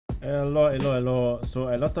Hello.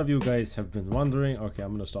 So a lot of you guys have been wondering, okay,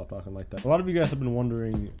 I'm gonna stop talking like that. A lot of you guys have been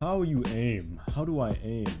wondering how you aim. How do I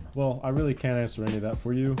aim? Well, I really can't answer any of that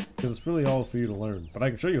for you because it's really all for you to learn, but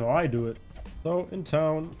I can show you how I do it. So in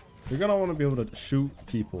town, you're gonna want to be able to shoot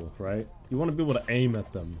people, right? You want to be able to aim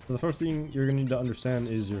at them. So the first thing you're gonna need to understand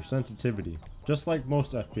is your sensitivity. Just like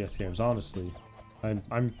most FPS games, honestly.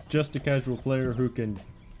 I'm just a casual player who can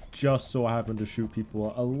just so happen to shoot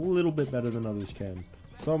people a little bit better than others can.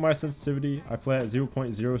 So my sensitivity, I play at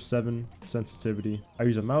 0.07 sensitivity. I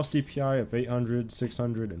use a mouse DPI of 800,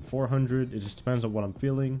 600, and 400. It just depends on what I'm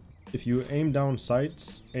feeling. If you aim down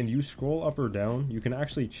sights and you scroll up or down, you can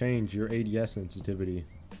actually change your ADS sensitivity.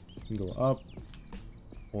 You can go up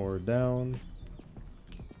or down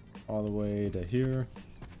all the way to here.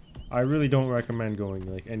 I really don't recommend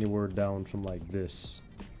going like anywhere down from like this.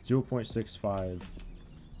 0.65.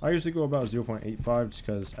 I usually go about 0.85 just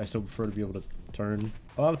because I still prefer to be able to turn.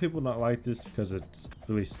 A lot of people don't like this because it's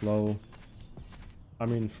really slow. I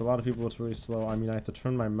mean, for a lot of people it's really slow. I mean, I have to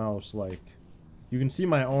turn my mouse, like, you can see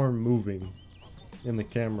my arm moving in the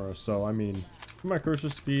camera. So, I mean, for my cursor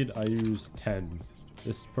speed, I use 10.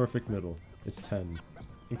 It's perfect middle. It's 10.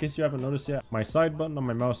 In case you haven't noticed yet, my side button on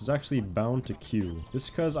my mouse is actually bound to Q. This is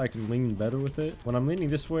because I can lean better with it. When I'm leaning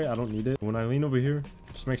this way, I don't need it. When I lean over here,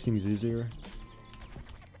 it just makes things easier.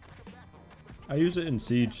 I use it in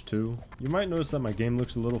Siege too. You might notice that my game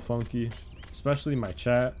looks a little funky, especially my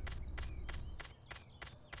chat.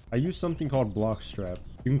 I use something called block strap.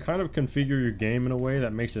 You can kind of configure your game in a way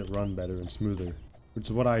that makes it run better and smoother, which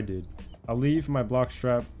is what I did. I'll leave my block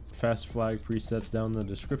strap fast flag presets down in the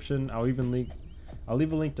description. I'll leave a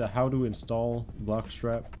link to how to install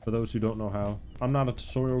blockstrap for those who don't know how. I'm not a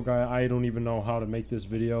tutorial guy. I don't even know how to make this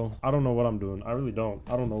video. I don't know what I'm doing. I really don't.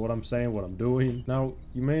 I don't know what I'm saying, what I'm doing. Now,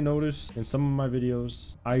 you may notice in some of my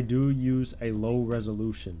videos, I do use a low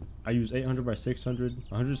resolution. I use 800 by 600,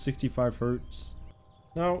 165 hertz.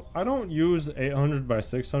 Now, I don't use 800 by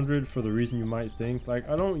 600 for the reason you might think. Like,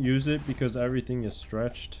 I don't use it because everything is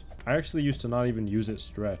stretched. I actually used to not even use it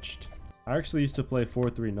stretched. I actually used to play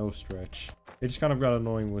 4-3 no stretch. It just kind of got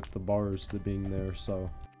annoying with the bars being there,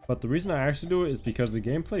 so. But the reason I actually do it is because the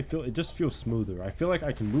gameplay it just feels smoother. I feel like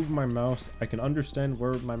I can move my mouse. I can understand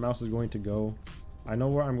where my mouse is going to go. I know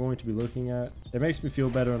where I'm going to be looking at. It makes me feel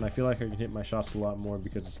better, and I feel like I can hit my shots a lot more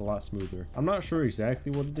because it's a lot smoother. I'm not sure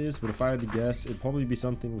exactly what it is, but if I had to guess, it'd probably be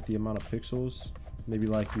something with the amount of pixels. Maybe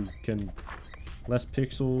like you can... Less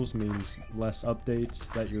pixels means less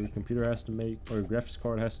updates that your computer has to make, or your graphics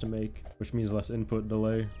card has to make, which means less input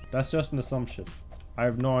delay. That's just an assumption. I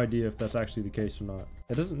have no idea if that's actually the case or not.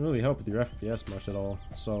 It doesn't really help with your FPS much at all,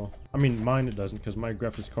 so... I mean, mine it doesn't, because my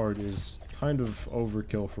graphics card is kind of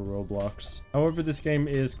overkill for Roblox. However, this game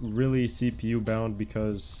is really CPU bound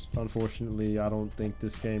because, unfortunately, I don't think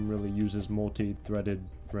this game really uses multi-threaded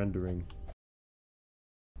rendering.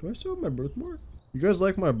 Do I still have my birthmark? You guys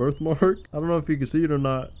like my birthmark? I don't know if you can see it or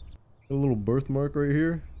not. A little birthmark right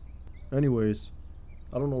here. Anyways,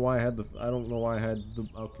 I don't know why I don't know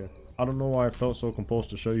why I felt so compulsed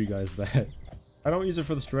to show you guys that. I don't use it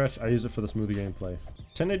for the stretch, I use it for the smoother gameplay.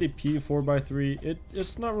 1080p 4x3,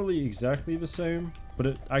 it's not really exactly the same,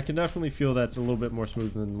 but I can definitely feel that's a little bit more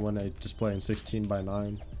smooth than when I just play in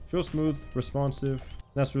 16:9. Feels smooth, responsive.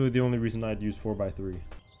 That's really the only reason I'd use 4x3,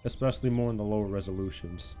 especially more in the lower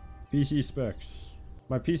resolutions. PC specs.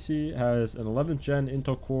 My PC has an 11th gen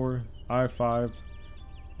Intel Core i5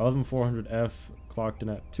 11400F clocked in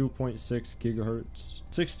at 2.6 gigahertz,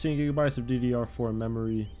 16 gigabytes of DDR4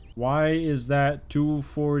 memory. Why is that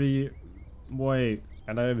 240? Wait,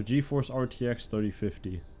 and I have a GeForce RTX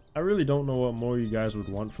 3050. I really don't know what more you guys would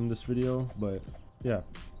want from this video, but yeah.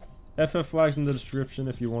 FF flags in the description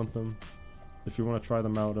if you want them, if you want to try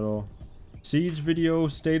them out at all. Siege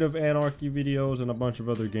videos, State of Anarchy videos, and a bunch of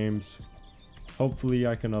other games. Hopefully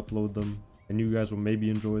I can upload them and you guys will maybe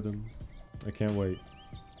enjoy them. I can't wait.